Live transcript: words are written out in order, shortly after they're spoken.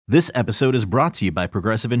This episode is brought to you by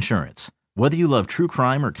Progressive Insurance. Whether you love true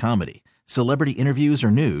crime or comedy, celebrity interviews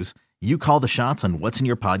or news, you call the shots on what's in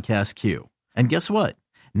your podcast queue. And guess what?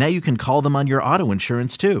 Now you can call them on your auto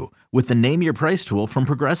insurance too with the Name Your Price tool from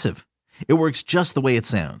Progressive. It works just the way it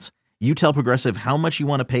sounds. You tell Progressive how much you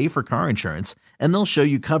want to pay for car insurance, and they'll show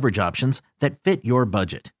you coverage options that fit your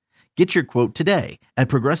budget. Get your quote today at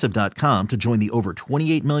Progressive.com to join the over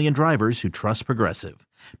 28 million drivers who trust Progressive.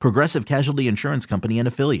 Progressive Casualty Insurance Company and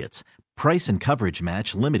Affiliates. Price and coverage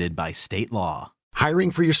match limited by state law. Hiring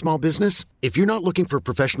for your small business? If you're not looking for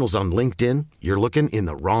professionals on LinkedIn, you're looking in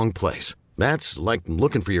the wrong place. That's like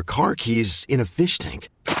looking for your car keys in a fish tank.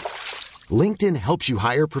 LinkedIn helps you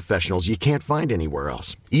hire professionals you can't find anywhere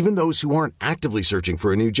else, even those who aren't actively searching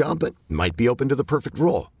for a new job but might be open to the perfect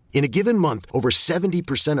role. In a given month, over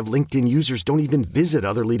 70% of LinkedIn users don't even visit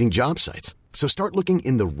other leading job sites. So start looking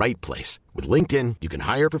in the right place. With LinkedIn, you can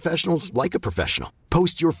hire professionals like a professional.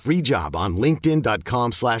 Post your free job on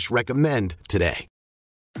linkedin.com/recommend today.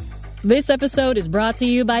 This episode is brought to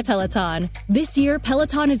you by Peloton. This year,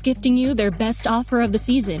 Peloton is gifting you their best offer of the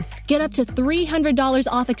season. Get up to $300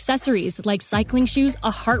 off accessories like cycling shoes,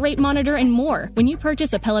 a heart rate monitor, and more when you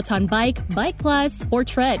purchase a Peloton bike, Bike Plus, or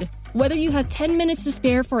Tread. Whether you have 10 minutes to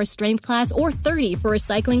spare for a strength class or 30 for a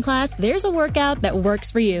cycling class, there's a workout that works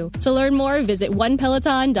for you. To learn more, visit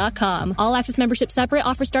onepeloton.com. All access membership separate.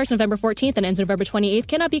 Offer starts November 14th and ends November 28th.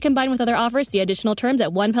 Cannot be combined with other offers. See additional terms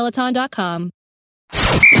at onepeloton.com.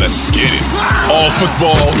 Let's get it. All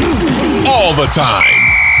football, all the time.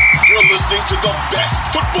 You're listening to the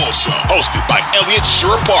best football show hosted by Elliot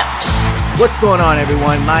Shore-Parks. What's going on,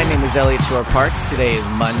 everyone? My name is Elliot Shore-Parks. Today is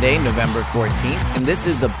Monday, November 14th, and this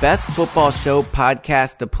is the Best Football Show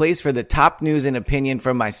podcast, the place for the top news and opinion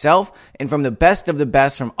from myself and from the best of the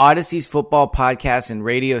best from Odyssey's football podcasts and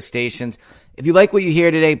radio stations. If you like what you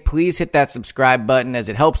hear today, please hit that subscribe button as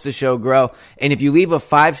it helps the show grow. And if you leave a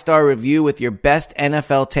 5-star review with your best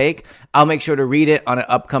NFL take, I'll make sure to read it on an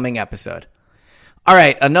upcoming episode. All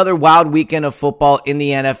right, another wild weekend of football in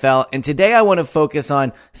the NFL, and today I want to focus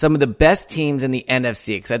on some of the best teams in the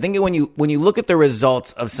NFC, because I think when you look at the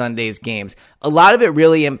results of Sunday's games, a lot of it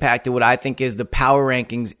really impacted what I think is the power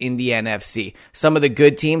rankings in the NFC. Some of the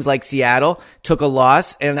good teams like Seattle took a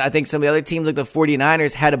loss, and I think some of the other teams like the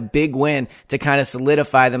 49ers had a big win to kind of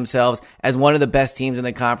solidify themselves as one of the best teams in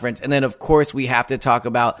the conference. And then, of course, we have to talk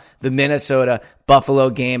about the Minnesota Buffalo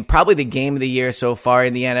game, probably the game of the year so far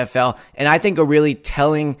in the NFL, and I think a really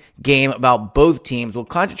telling game about both teams. We'll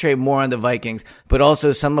concentrate more on the Vikings, but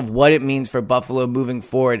also some of what it means for Buffalo moving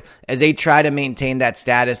forward as they try to maintain that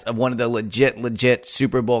status of one of the legit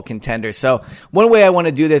Super Bowl contenders. So one way I want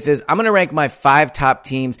to do this is I'm going to rank my 5 top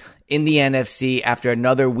teams in the NFC after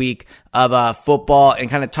another week of football and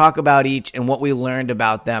kind of talk about each and what we learned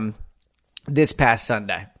about them this past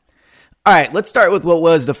Sunday. All right, let's start with what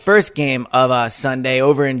was the first game of Sunday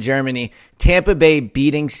over in Germany. Tampa Bay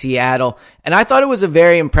beating Seattle, and I thought it was a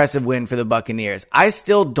very impressive win for the Buccaneers. I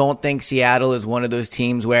still don't think Seattle is one of those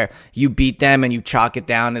teams where you beat them and you chalk it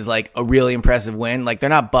down as like a really impressive win. Like, they're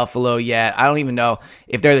not Buffalo yet. I don't even know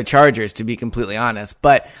if they're the Chargers, to be completely honest.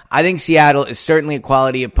 But I think Seattle is certainly a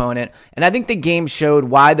quality opponent, and I think the game showed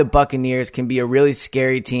why the Buccaneers can be a really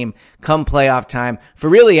scary team come playoff time for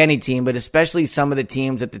really any team, but especially some of the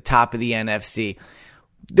teams at the top of the NFC.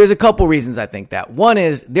 There's a couple reasons I think that. One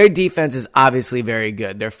is their defense is obviously very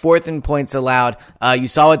good. They're 4th in points allowed. You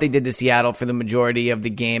saw what they did to Seattle for the majority of the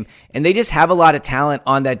game, and they just have a lot of talent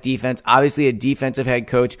on that defense. Obviously, a defensive head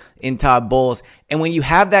coach in Todd Bowles. And when you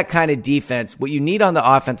have that kind of defense, what you need on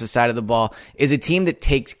the offensive side of the ball is a team that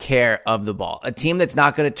takes care of the ball, a team that's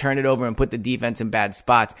not going to turn it over and put the defense in bad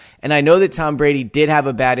spots. And I know that Tom Brady did have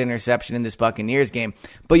a bad interception in this Buccaneers game,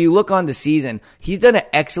 but you look on the season, he's done an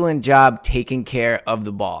excellent job taking care of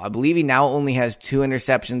the ball. I believe he now only has 2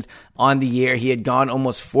 interceptions on the year. He had gone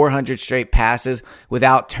almost 400 straight passes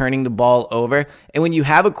without turning the ball over. And when you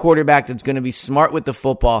have a quarterback that's going to be smart with the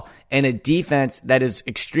football and a defense that is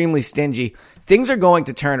extremely stingy, things are going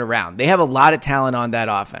to turn around. They have a lot of talent on that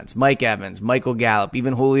offense. Mike Evans, Michael Gallup,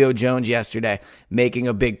 even Julio Jones yesterday making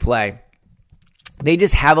a big play. They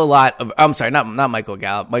just have a lot of, I'm sorry, not Michael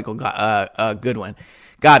Gallup,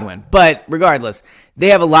 Godwin. But regardless, they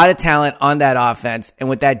have a lot of talent on that offense. And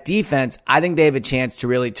with that defense, I think they have a chance to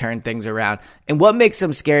really turn things around. And what makes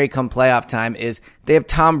them scary come playoff time is they have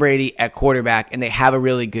Tom Brady at quarterback and they have a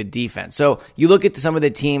really good defense. So you look at some of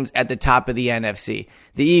the teams at the top of the NFC.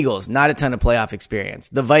 The Eagles, not a ton of playoff experience.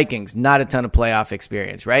 The Vikings, not a ton of playoff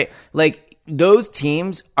experience, right? Like, those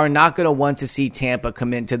teams are not going to want to see Tampa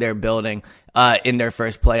come into their building in their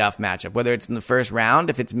first playoff matchup, whether it's in the first round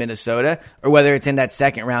if it's Minnesota, or whether it's in that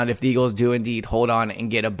second round if the Eagles do indeed hold on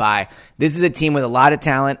and get a bye. This is a team with a lot of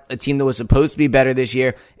talent, a team that was supposed to be better this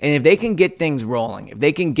year, and if they can get things rolling, if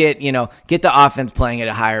they can get the offense playing at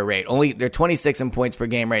a higher rate, they're 26 in points per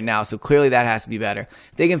game right now, so clearly that has to be better.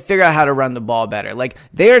 If they can figure out how to run the ball better, like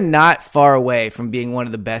they are not far away from being one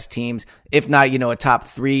of the best teams, if not, a top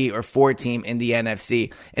 3 or 4 team in the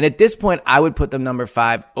NFC. And at this point, I would put them number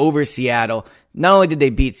 5 over Seattle. Not only did they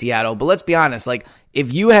beat Seattle, but let's be honest, like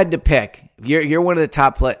if you had to pick, if you're one of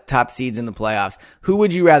the top seeds in the playoffs, who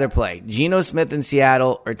would you rather play? Geno Smith in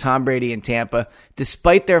Seattle or Tom Brady in Tampa?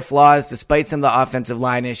 Despite their flaws, despite some of the offensive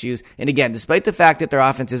line issues, and again, despite the fact that their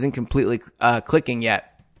offense isn't completely clicking yet,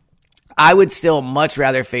 I would still much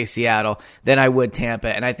rather face Seattle than I would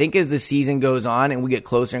Tampa. And I think as the season goes on and we get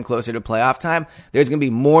closer and closer to playoff time, there's going to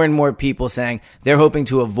be more and more people saying they're hoping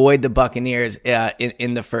to avoid the Buccaneers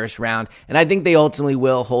in the first round. And I think they ultimately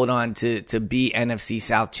will hold on to be NFC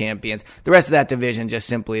South champions. The rest of that division just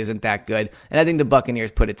simply isn't that good. And I think the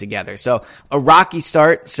Buccaneers put it together. So a rocky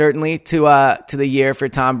start, certainly, to the year for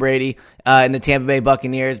Tom Brady and the Tampa Bay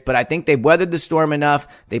Buccaneers, but I think they've weathered the storm enough.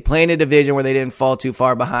 They play in a division where they didn't fall too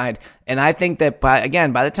far behind, and I think that by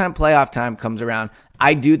the time playoff time comes around,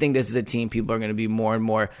 I do think this is a team people are going to be more and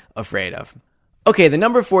more afraid of. Okay, the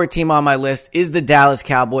number 4 team on my list is the Dallas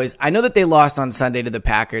Cowboys. I know that they lost on Sunday to the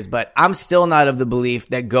Packers, but I'm still not of the belief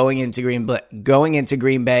that going into Green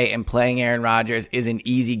Bay and playing Aaron Rodgers is an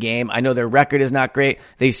easy game. I know their record is not great.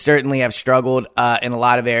 They certainly have struggled in a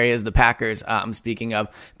lot of areas, the Packers I'm speaking of.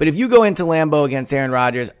 But if you go into Lambeau against Aaron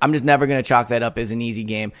Rodgers, I'm just never going to chalk that up as an easy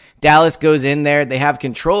game. Dallas goes in there. They have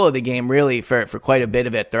control of the game really for quite a bit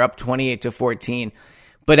of it. They're up 28-14.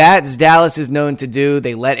 But as Dallas is known to do,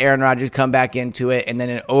 they let Aaron Rodgers come back into it, and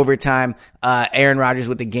then in overtime, Aaron Rodgers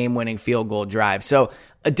with the game-winning field goal drive. So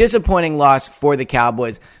a disappointing loss for the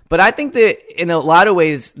Cowboys. But I think that in a lot of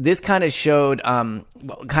ways, this kind of showed kind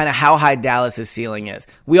of how high Dallas' ceiling is.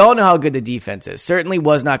 We all know how good the defense is. Certainly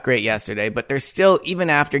was not great yesterday, but they're still,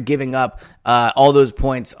 even after giving up all those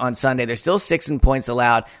points on Sunday, they're still 6 in points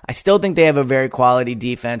allowed. I still think they have a very quality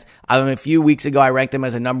defense. A few weeks ago, I ranked them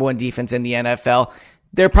as a number 1 defense in the NFL.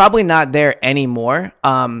 They're probably not there anymore,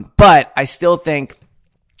 but I still think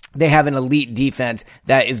they have an elite defense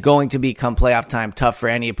that is going to become playoff time tough for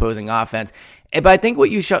any opposing offense. But I think what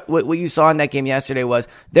you saw in that game yesterday was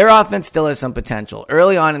their offense still has some potential.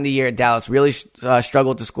 Early on in the year, Dallas really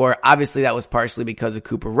struggled to score. Obviously, that was partially because of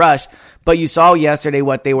Cooper Rush. But you saw yesterday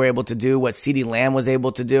what they were able to do, what CeeDee Lamb was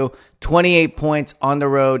able to do. 28 points on the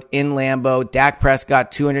road in Lambeau. Dak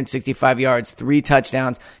Prescott, 265 yards, 3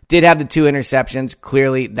 touchdowns. Did have the 2 interceptions.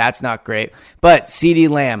 Clearly, that's not great. But CeeDee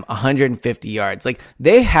Lamb, 150 yards. Like,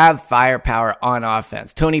 they have firepower on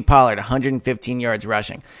offense. Tony Pollard, 115 yards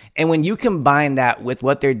rushing. And when you combine that with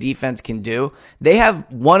what their defense can do, they have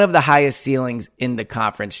one of the highest ceilings in the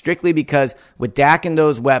conference, strictly because with Dak and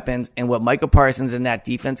those weapons and what Micah Parsons and that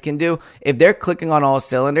defense can do, if they're clicking on all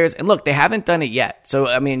cylinders, and look, they haven't done it yet. So,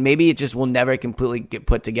 I mean, maybe it just will never completely get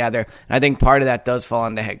put together. And I think part of that does fall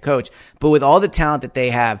on the head coach. But with all the talent that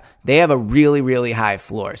they have a really, really high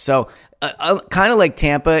floor. So, kind of like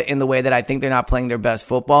Tampa in the way that I think they're not playing their best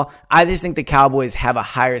football. I just think the Cowboys have a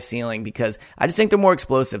higher ceiling because I just think they're more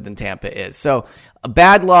explosive than Tampa is. So a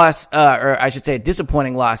bad loss, or I should say a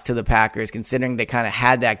disappointing loss to the Packers, considering they kind of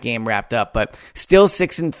had that game wrapped up, but still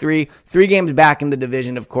 6-3, 3 games back in the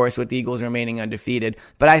division, of course, with the Eagles remaining undefeated.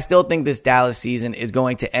 But I still think this Dallas season is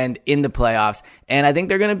going to end in the playoffs, and I think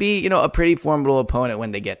they're going to be, a pretty formidable opponent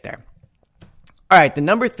when they get there. All right, the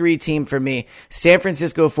number 3 team for me, San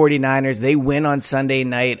Francisco 49ers. They win on Sunday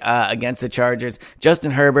night against the Chargers.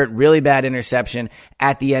 Justin Herbert, really bad interception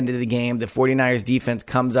at the end of the game. The 49ers defense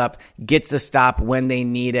comes up, gets the stop when they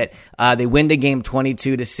need it. They win the game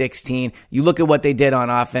 22-16. You look at what they did on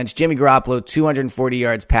offense. Jimmy Garoppolo, 240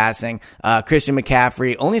 yards passing. Christian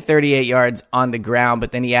McCaffrey, only 38 yards on the ground,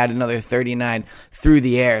 but then he added another 39 through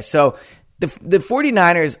the air. So the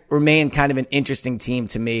 49ers remain kind of an interesting team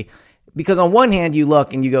to me. Because on one hand, you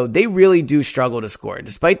look and you go, they really do struggle to score.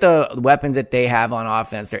 Despite the weapons that they have on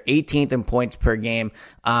offense, they're 18th in points per game.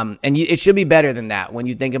 It should be better than that when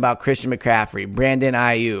you think about Christian McCaffrey, Brandon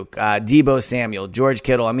Ayuk, Deebo Samuel, George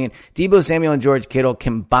Kittle. I mean, Deebo Samuel and George Kittle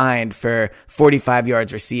combined for 45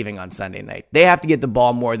 yards receiving on Sunday night. They have to get the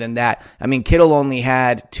ball more than that. I mean, Kittle only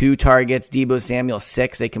had 2 targets, Deebo Samuel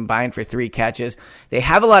 6. They combined for 3 catches. They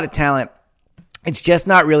have a lot of talent It's just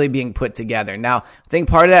not really being put together. Now, I think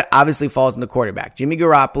part of that obviously falls on the quarterback. Jimmy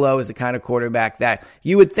Garoppolo is the kind of quarterback that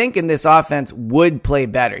you would think in this offense would play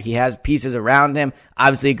better. He has pieces around him,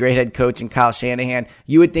 obviously a great head coach in Kyle Shanahan.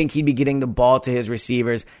 You would think he'd be getting the ball to his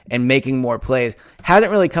receivers and making more plays.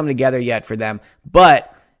 Hasn't really come together yet for them,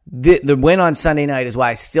 but the win on Sunday night is why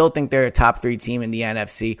I still think they're a top 3 team in the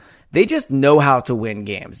NFC. They just know how to win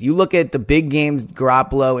games. You look at the big games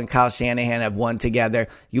Garoppolo and Kyle Shanahan have won together.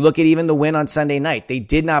 You look at even the win on Sunday night. They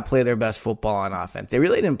did not play their best football on offense. They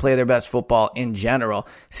really didn't play their best football in general.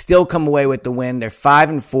 Still come away with the win. They're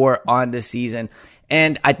 5-4 on the season.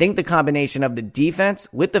 And I think the combination of the defense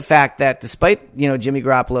with the fact that despite, Jimmy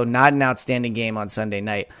Garoppolo not an outstanding game on Sunday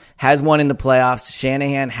night, has won in the playoffs.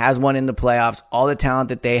 Shanahan has won in the playoffs. All the talent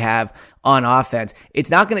that they have on offense. It's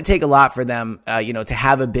not going to take a lot for them, to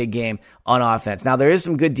have a big game on offense. Now, there is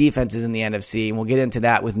some good defenses in the NFC, and we'll get into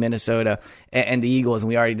that with Minnesota and the Eagles, and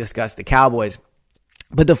we already discussed the Cowboys.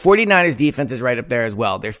 But the 49ers defense is right up there as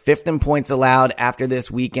well. They're 5th in points allowed after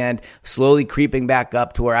this weekend, slowly creeping back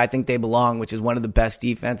up to where I think they belong, which is one of the best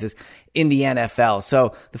defenses in the NFL.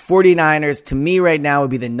 So the 49ers, to me right now, would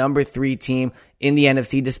be the number 3 team in the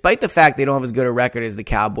NFC, despite the fact they don't have as good a record as the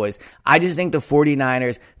Cowboys. I just think the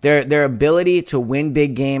 49ers, their ability to win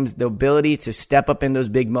big games, the ability to step up in those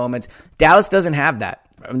big moments, Dallas doesn't have that.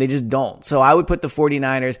 They just don't. So I would put the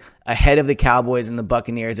 49ers ahead of the Cowboys and the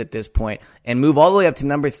Buccaneers at this point and move all the way up to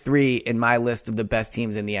number 3 in my list of the best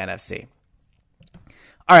teams in the NFC.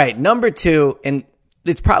 All right, number 2, and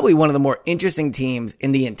it's probably one of the more interesting teams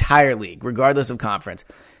in the entire league, regardless of conference.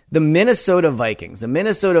 The Minnesota Vikings. The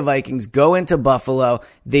Minnesota Vikings go into Buffalo.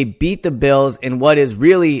 They beat the Bills in what is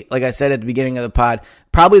really, like I said at the beginning of the pod,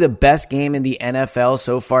 probably the best game in the NFL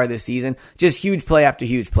so far this season. Just huge play after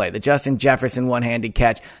huge play. The Justin Jefferson one-handed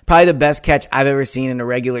catch, probably the best catch I've ever seen in a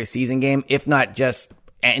regular season game, if not just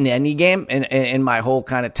in any game. In my whole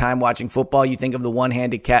kind of time watching football, you think of the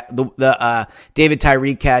one-handed catch, the David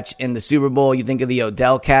Tyree catch in the Super Bowl. You think of the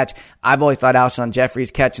Odell catch. I've always thought Alshon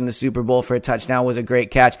Jeffrey's catch in the Super Bowl for a touchdown was a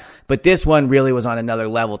great catch, but this one really was on another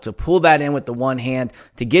level. To pull that in with the one hand,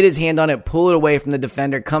 to get his hand on it, pull it away from the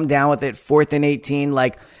defender, come down with it, 4th and 18,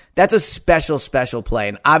 that's a special, special play.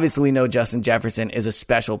 And obviously we know Justin Jefferson is a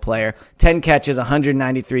special player. 10 catches,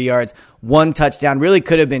 193 yards, 1 touchdown. Really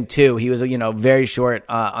could have been 2. He was, very short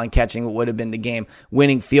on catching what would have been the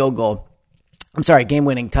game-winning field goal.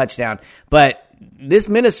 Game-winning touchdown. But this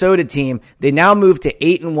Minnesota team, they now move to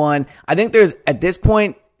 8-1. I think there's, at this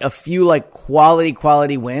point, a few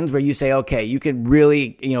quality wins where you say, okay, you can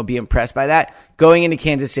really, be impressed by that. Going into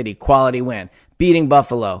Kansas City, quality win. Beating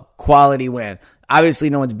Buffalo, quality win. Obviously,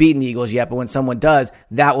 no one's beaten the Eagles yet, but when someone does,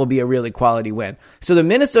 that will be a really quality win. So the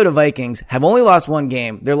Minnesota Vikings have only lost 1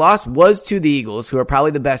 game. Their loss was to the Eagles, who are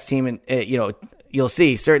probably the best team in, you'll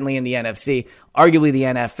see, certainly in the NFC, arguably the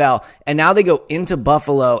NFL. And now they go into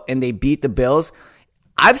Buffalo and they beat the Bills.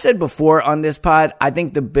 I've said before on this pod, I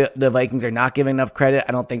think the Vikings are not given enough credit.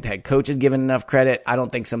 I don't think the head coach is given enough credit. I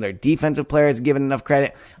don't think some of their defensive players are given enough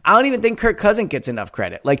credit. I don't even think Kirk Cousins gets enough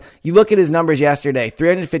credit. You look at his numbers yesterday,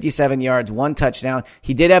 357 yards, 1 touchdown.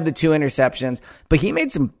 He did have the 2 interceptions, but he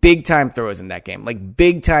made some big-time throws in that game,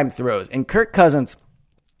 big-time throws. And Kirk Cousins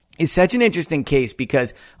is such an interesting case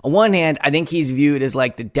because on one hand, I think he's viewed as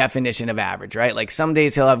the definition of average, right? Some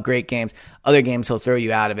days he'll have great games, other games he'll throw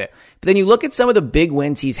you out of it. But then you look at some of the big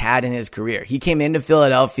wins he's had in his career. He came into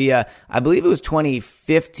Philadelphia, I believe it was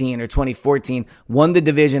 2015 or 2014, won the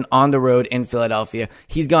division on the road in Philadelphia.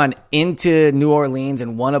 He's gone into New Orleans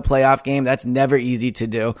and won a playoff game. That's never easy to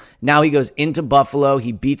do. Now he goes into Buffalo.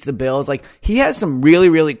 He beats the Bills. He has some really,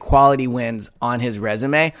 really quality wins on his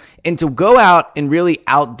resume. And to go out and really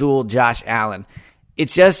outduel Josh Allen,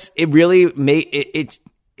 it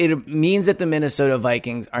means that the Minnesota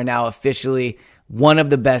Vikings are now officially one of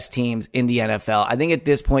the best teams in the NFL. I think at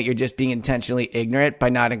this point, you're just being intentionally ignorant by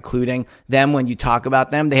not including them when you talk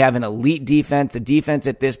about them. They have an elite defense. The defense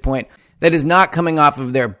at this point that is not coming off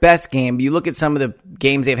of their best game. You look at some of the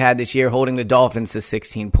games they've had this year, holding the Dolphins to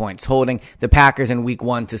 16 points, holding the Packers in week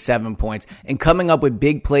 1 to 7 points, and coming up with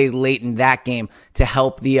big plays late in that game to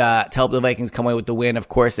help the Vikings come away with the win. Of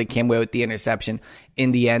course, they came away with the interception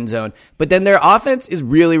in the end zone. But then their offense is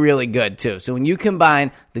really, really good too. So when you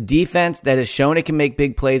combine the defense that has shown it can make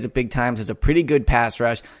big plays at big times, has a pretty good pass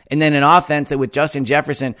rush, and then an offense that with Justin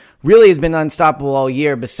Jefferson really has been unstoppable all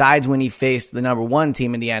year, besides when he faced the number 1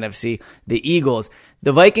 team in the NFC, the Eagles.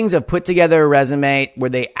 The Vikings have put together a resume where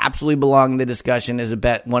they absolutely belong in the discussion as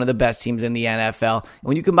one of the best teams in the NFL. And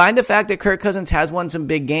when you combine the fact that Kirk Cousins has won some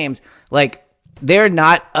big games, they are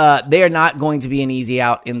not going to be an easy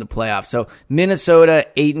out in the playoffs. So Minnesota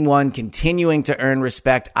 8-1, continuing to earn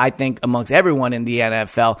respect, I think, amongst everyone in the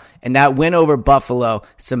NFL. And that win over Buffalo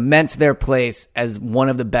cements their place as one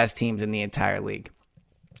of the best teams in the entire league.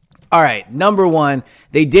 All right, number one,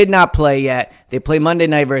 they did not play yet. They play Monday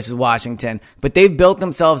night versus Washington, but they've built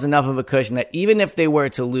themselves enough of a cushion that even if they were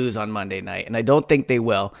to lose on Monday night, and I don't think they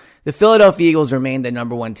will, the Philadelphia Eagles remain the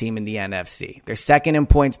number one team in the NFC. They're second in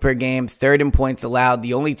points per game, third in points allowed,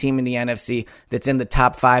 the only team in the NFC that's in the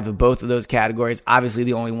top 5 of both of those categories, obviously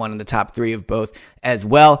the only one in the top 3 of both as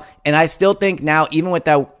well. And I still think now, even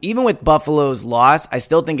with Buffalo's loss, I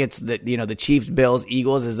still think it's the Chiefs, Bills,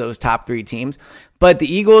 Eagles as those top 3 teams. But the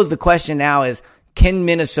Eagles, the question now is, can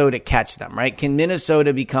Minnesota catch them, right? Can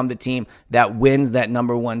Minnesota become the team that wins that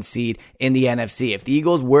number 1 seed in the NFC? If the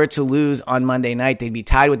Eagles were to lose on Monday night, they'd be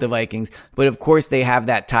tied with the Vikings. But of course, they have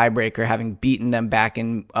that tiebreaker, having beaten them back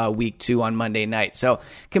in week 2 on Monday night. So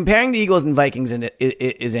comparing the Eagles and Vikings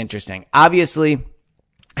is interesting. Obviously,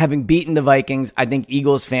 having beaten the Vikings, I think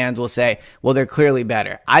Eagles fans will say, well, they're clearly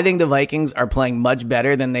better. I think the Vikings are playing much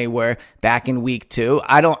better than they were back in week 2.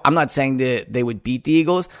 I'm not saying that they would beat the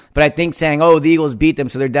Eagles, but I think saying, oh, the Eagles beat them,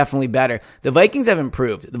 so they're definitely better. The Vikings have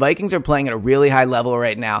improved. The Vikings are playing at a really high level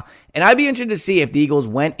right now. And I'd be interested to see if the Eagles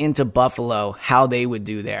went into Buffalo, how they would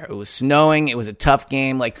do there. It was snowing. It was a tough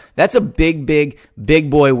game. Like, that's a big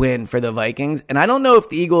boy win for the Vikings. And I don't know if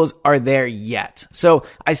the Eagles are there yet. So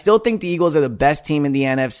I still think the Eagles are the best team in the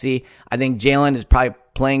NFC. I think Jalen is probably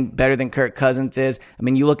playing better than Kirk Cousins is. I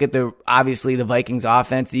mean, you look at obviously the Vikings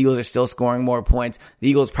offense, the Eagles are still scoring more points. The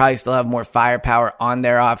Eagles probably still have more firepower on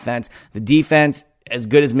their offense. The defense, as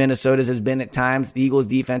good as Minnesota's has been at times, the Eagles'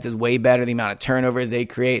 defense is way better. The amount of turnovers they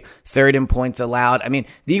create, third in points allowed. I mean,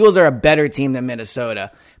 the Eagles are a better team than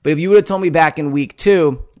Minnesota. But if you would have told me back in week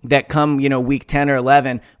 2 that come, week 10 or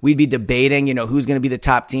 11, we'd be debating, who's going to be the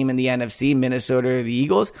top team in the NFC, Minnesota or the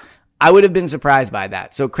Eagles, I would have been surprised by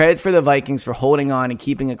that. So credit for the Vikings for holding on and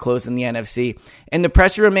keeping it close in the NFC. And the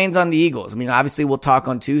pressure remains on the Eagles. I mean, obviously we'll talk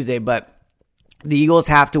on Tuesday, but the Eagles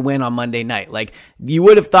have to win on Monday night. Like, you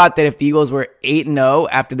would have thought that if the Eagles were 8-0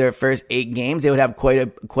 after their first 8 games, they would have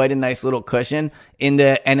quite a nice little cushion in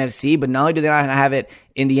the NFC. But not only do they not have it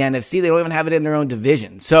in the NFC, they don't even have it in their own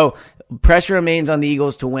division. So pressure remains on the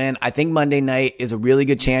Eagles to win. I think Monday night is a really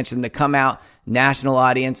good chance for them to come out, national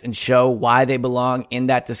audience, and show why they belong in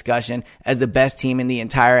that discussion as the best team in the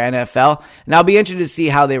entire NFL. And I'll be interested to see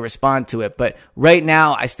how they respond to it. But right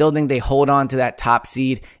now, I still think they hold on to that top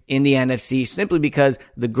seed in the NFC simply because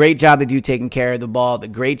the great job they do taking care of the ball, the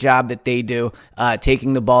great job that they do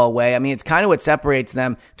taking the ball away. I mean, it's kind of what separates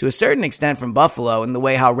them to a certain extent from Buffalo and the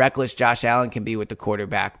way how reckless Josh Allen can be with the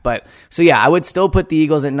quarterback. But so yeah, I would still put the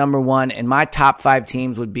Eagles at number 1, and my top 5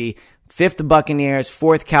 teams would be 5th, the Buccaneers,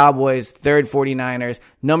 4th, Cowboys, 3rd, 49ers,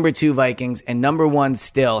 number 2, Vikings, and number 1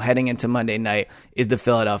 still heading into Monday night is the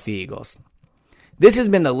Philadelphia Eagles. This has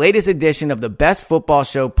been the latest edition of the Best Football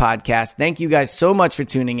Show podcast. Thank you guys so much for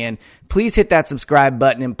tuning in. Please hit that subscribe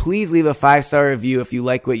button and please leave a 5-star review if you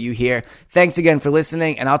like what you hear. Thanks again for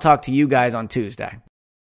listening, and I'll talk to you guys on Tuesday.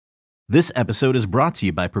 This episode is brought to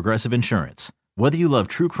you by Progressive Insurance. Whether you love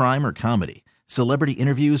true crime or comedy, celebrity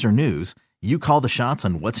interviews or news, you call the shots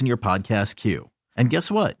on what's in your podcast queue. And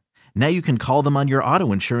guess what? Now you can call them on your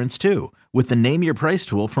auto insurance too with the Name Your Price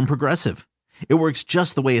tool from Progressive. It works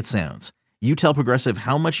just the way it sounds. You tell Progressive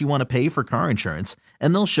how much you want to pay for car insurance,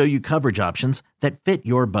 and they'll show you coverage options that fit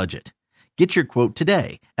your budget. Get your quote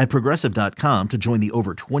today at Progressive.com to join the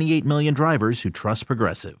over 28 million drivers who trust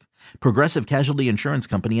Progressive. Progressive Casualty Insurance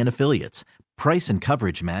Company and Affiliates. Price and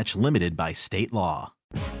coverage match limited by state law.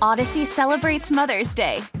 Odyssey celebrates Mother's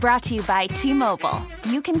Day, brought to you by T-Mobile.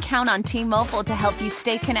 You can count on T-Mobile to help you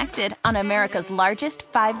stay connected on America's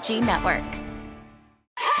largest 5G network.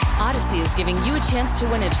 Odyssey is giving you a chance to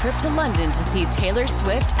win a trip to London to see Taylor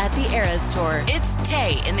Swift at the Eras Tour. It's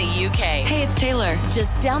Tay in the UK. Hey, it's Taylor.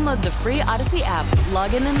 Just download the free Odyssey app,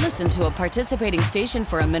 log in and listen to a participating station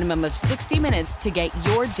for a minimum of 60 minutes to get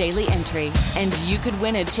your daily entry. And you could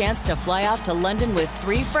win a chance to fly off to London with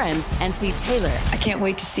 3 friends and see Taylor. I can't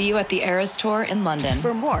wait to see you at the Eras Tour in London.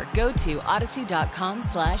 For more, go to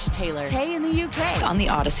odyssey.com/Taylor. Tay in the UK. It's on the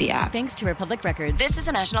Odyssey app. Thanks to Republic Records. This is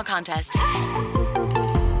a national contest.